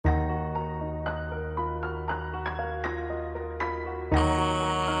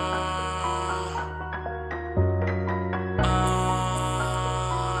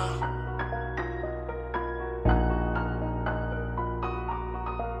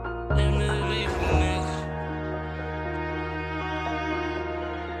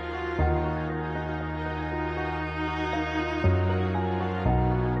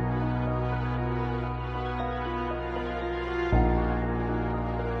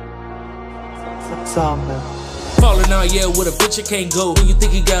Falling out, yeah, with a bitch you can't go. When you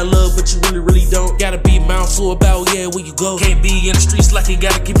think you got love, but you really don't. Gotta be mindful about, yeah, where you go. Can't be in the streets like you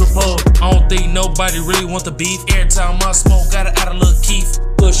gotta keep it pub. I don't think nobody really want the beef. Every time I smoke, gotta add a little Keith.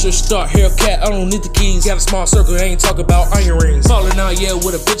 Push or start, Hellcat, I don't need the keys. Got a small circle, I ain't talking about iron rings. Falling out, yeah,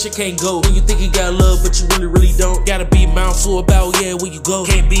 with a bitch you can't go. When you think you got love, but you really don't. Gotta be mindful about, yeah, where you go.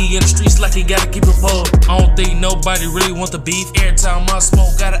 Can't be in the streets like you gotta keep it pub. I don't think nobody really want the beef. Every time I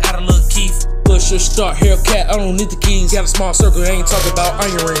smoke, gotta add a little Keith. Push or start, Hellcat, I don't need the keys. Got a small circle, I ain't talking about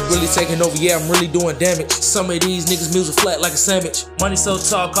iron rings. Really taking over, yeah, I'm really doing damage. Some of these niggas music flat like a sandwich. Money so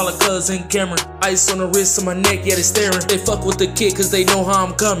tall, call a cousin Cameron. Ice on the wrist, on my neck, yeah, they staring. They fuck with the kid cause they know how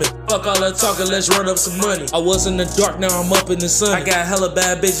I'm coming. Fuck all that talking, let's run up some money. I was in the dark, now I'm up in the sun. I got hella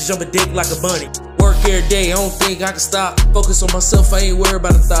bad bitches jumping dick like a bunny. Work every day, I don't think I can stop. Focus on myself, I ain't worried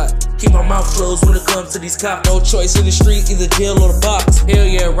about a thought. Keep my mouth closed when it comes to these cops. No choice in the street, either jail or the box. Hell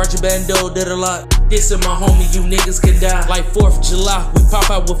yeah, G Bando did a lot. This and my homie, you niggas can die. Like 4th of July, we pop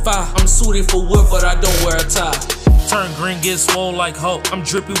out with fire. I'm suited for work, but I don't wear a tie. Turn green, get swole like Hulk. I'm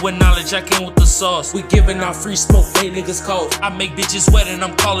drippy with knowledge, I came with the sauce. We giving out free smoke, they niggas cold. I make bitches wet and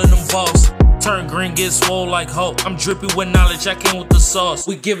I'm calling them boss. Turn green, get swole like Hulk. I'm drippy with knowledge, I came with the sauce.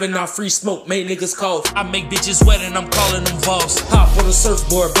 We giving out free smoke, made niggas cough. I make bitches wet and I'm calling them boss. Hop on the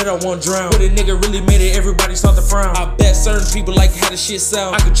surfboard, bet I won't drown. When a nigga really made it, everybody start to frown. I bet certain people like how the shit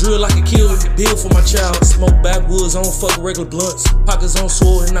sound. I could drill, I could kill, build for my child. Smoke backwoods, I don't fuck regular blunts. Pockets on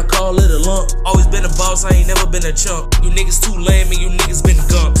swole and I call it a lump. Always been a boss, I ain't never been a chump. You niggas too lame and you niggas been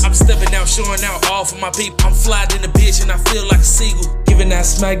gumps. I'm stepping out, showing out all for my people. I'm flying in the bitch and I feel like a seagull. Giving that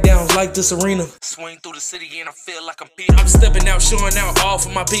smackdown like this arena. Swing through the city and I feel like I'm Peter. I'm stepping out, showing out all for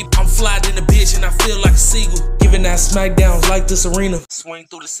my people. I'm flying in the bitch and I feel like a seagull. Giving that smackdown like this arena. Swing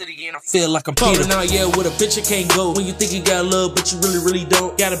through the city and I feel like I'm Peter. Falling out, yeah, with a bitch you can't go. When you think you got love, but you really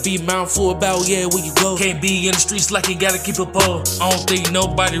don't. Gotta be mindful about, yeah, where you go. Can't be in the streets like you gotta keep it pub. I don't think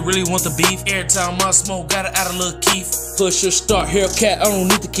nobody really want the beef. Every time I smoke, gotta add a little Keith. Push or start, Hellcat, I don't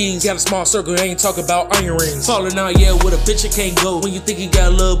need the keys. Got a small circle, I ain't talking about iron rings. Falling out, yeah, with a bitch you can't go. When you think you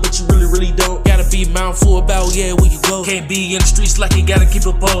got love, but you really don't. Gotta be mindful about, yeah, where you go. Can't be in the streets like you gotta keep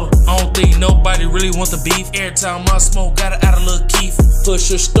it pub. I don't think nobody really want the beef. Every time I smoke, gotta add a little Keith. Push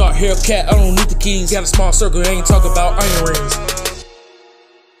or start, Hellcat, I don't need the keys. Got a small circle, I ain't talking about iron rings.